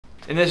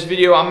In this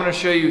video, I'm going to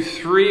show you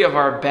 3 of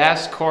our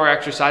best core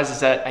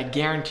exercises that I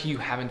guarantee you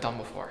haven't done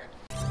before.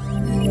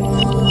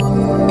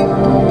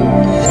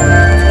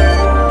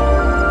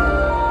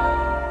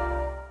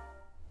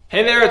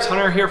 Hey there, it's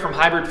Hunter here from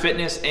Hybrid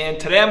Fitness, and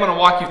today I'm going to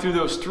walk you through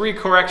those 3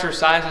 core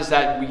exercises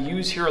that we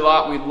use here a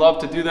lot. We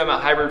love to do them at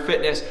Hybrid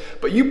Fitness,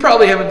 but you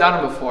probably haven't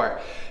done them before.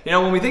 You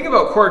know, when we think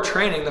about core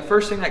training, the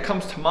first thing that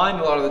comes to mind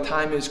a lot of the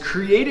time is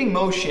creating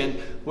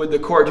motion with the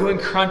core, doing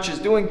crunches,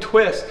 doing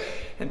twists,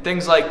 and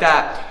things like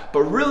that.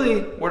 But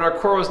really, what our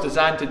core was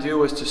designed to do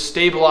was to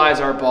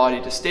stabilize our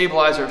body, to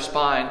stabilize our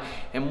spine.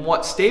 And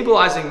what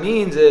stabilizing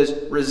means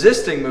is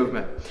resisting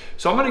movement.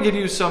 So I'm going to give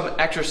you some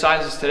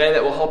exercises today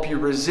that will help you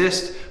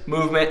resist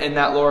movement in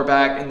that lower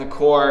back, in the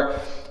core.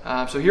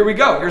 So here we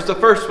go. Here's the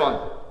first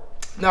one.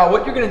 Now,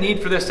 what you're going to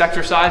need for this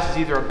exercise is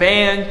either a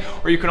band,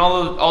 or you can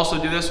also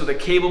do this with a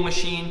cable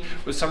machine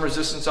with some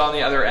resistance on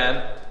the other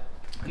end.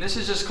 And this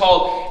is just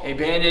called a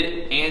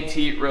banded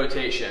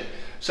anti-rotation.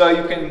 So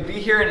you can be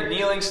here in a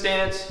kneeling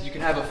stance, you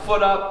can have a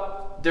foot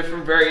up,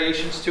 different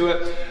variations to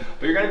it,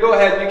 but you're going to go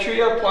ahead, make sure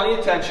you have plenty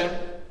of tension,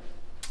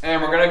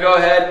 and we're going to go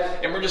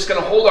ahead and we're just going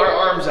to hold our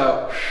arms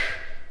out,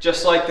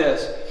 just like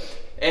this.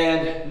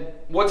 And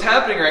what's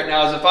happening right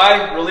now is if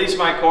I release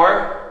my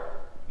core,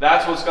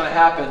 that's what's going to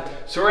happen.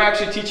 So we're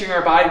actually teaching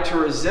our body to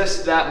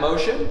resist that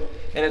motion,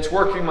 and it's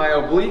working my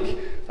oblique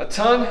a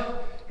ton,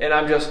 and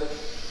I'm just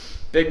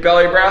big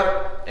belly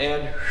breath,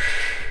 and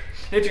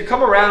if you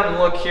come around and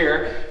look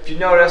here, if you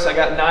notice, I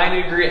got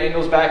 90-degree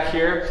angles back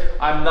here.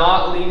 I'm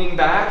not leaning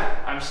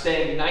back, I'm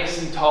staying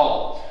nice and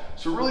tall.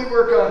 So really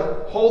work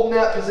on holding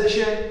that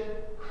position,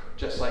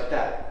 just like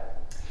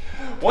that.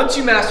 Once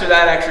you master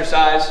that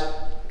exercise,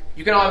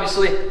 you can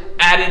obviously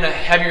add in a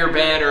heavier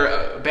band or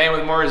a band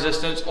with more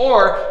resistance,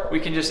 or we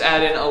can just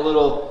add in a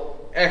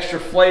little extra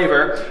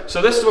flavor.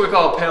 So this is what we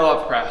call a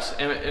pull-up press.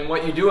 And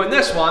what you do in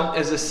this one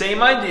is the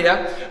same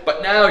idea,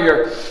 but now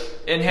you're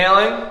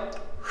inhaling,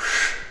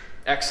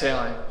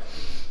 exhaling,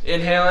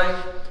 inhaling,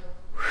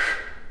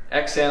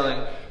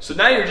 exhaling. So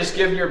now you're just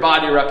giving your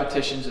body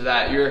repetitions of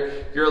that.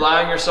 You're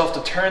allowing yourself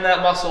to turn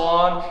that muscle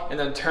on and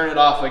then turn it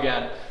off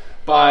again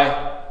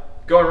by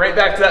going right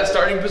back to that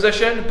starting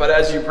position, but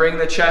as you bring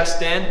the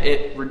chest in,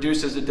 it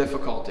reduces the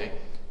difficulty.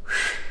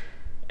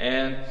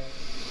 And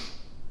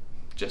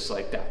just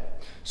like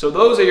that. So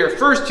those are your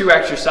first 2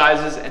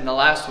 exercises, and the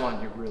last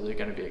one you're really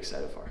going to be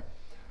excited for.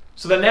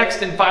 So the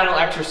next and final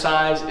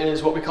exercise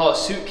is what we call a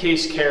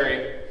suitcase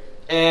carry.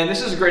 And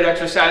this is a great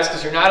exercise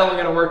because you're not only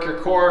going to work your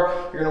core,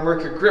 you're going to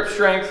work your grip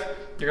strength,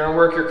 you're going to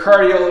work your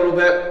cardio a little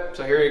bit.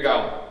 So here you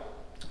go.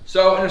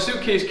 So in a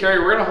suitcase carry,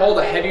 we're going to hold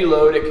a heavy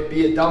load. It could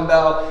be a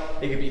dumbbell,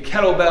 it could be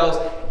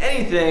kettlebells,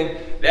 anything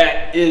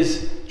that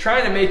is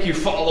trying to make you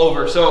fall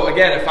over. So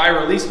again, if I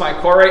release my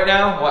core right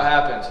now, what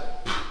happens?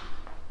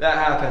 That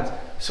happens.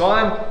 So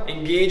I'm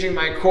engaging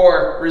my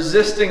core,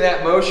 resisting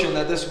that motion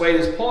that this weight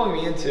is pulling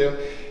me into.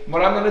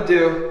 What I'm going to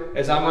do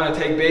is I'm going to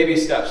take baby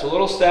steps, so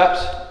little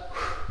steps.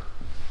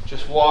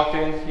 Just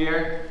walking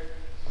here.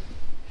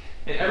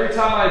 And every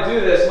time I do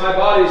this, my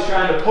body's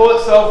trying to pull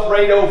itself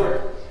right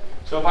over.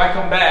 So if I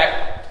come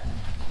back,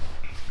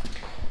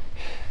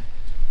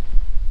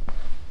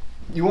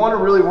 you want to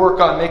really work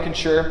on making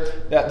sure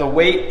that the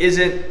weight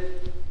isn't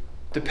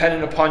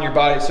dependent upon your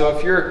body. So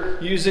if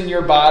you're using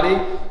your body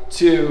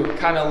to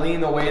kind of lean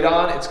the weight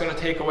on, it's going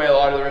to take away a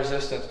lot of the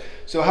resistance.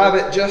 So have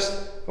it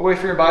just away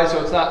from your body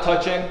so it's not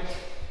touching.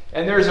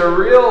 And there's a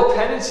real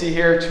tendency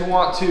here to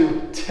want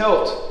to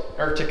tilt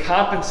or to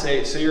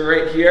compensate. So you're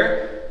right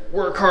here,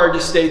 work hard to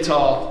stay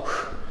tall.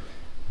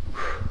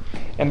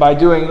 And by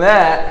doing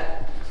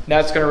that,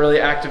 that's going to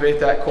really activate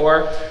that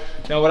core.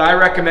 Now what I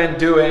recommend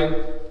doing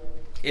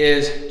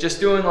is just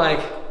doing like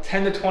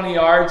 10 to 20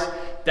 yards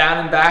down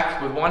and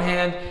back with one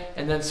hand,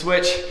 and then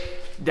switch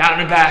down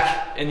and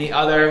back in the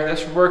other.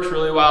 This works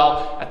really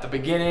well at the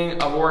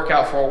beginning of a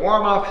workout for a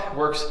warm-up. It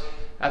works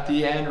at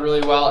the end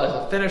really well as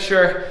a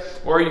finisher,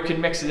 or you can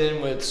mix it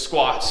in with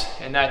squats,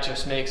 and that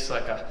just makes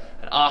like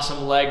an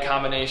awesome leg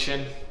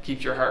combination,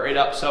 keeps your heart rate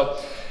up. So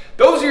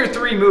those are your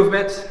 3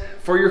 movements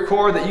for your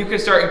core that you can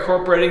start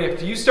incorporating.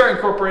 If you start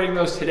incorporating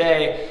those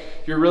today,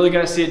 you're really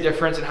going to see a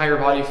difference in how your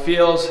body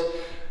feels.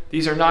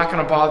 These are not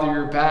going to bother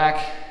your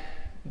back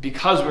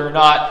because we're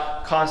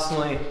not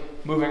constantly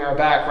moving our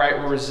back, right?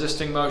 We're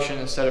resisting motion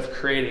instead of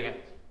creating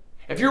it.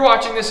 If you're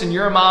watching this and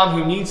you're a mom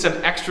who needs some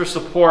extra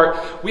support,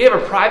 we have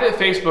a private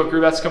Facebook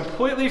group that's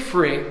completely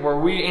free where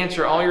we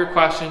answer all your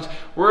questions.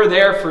 We're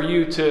there for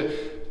you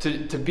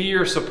to be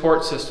your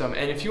support system.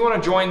 And if you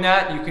want to join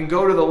that, you can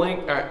go to the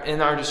link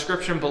in our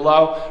description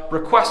below,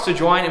 request to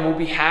join, and we'll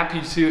be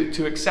happy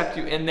to accept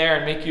you in there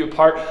and make you a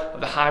part of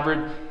the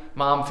Hybrid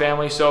Mom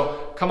family.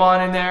 So come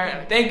on in there.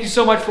 And thank you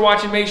so much for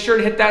watching. Make sure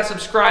to hit that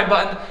subscribe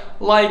button,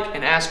 like,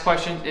 and ask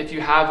questions if you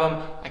have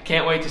them. I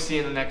can't wait to see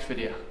you in the next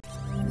video.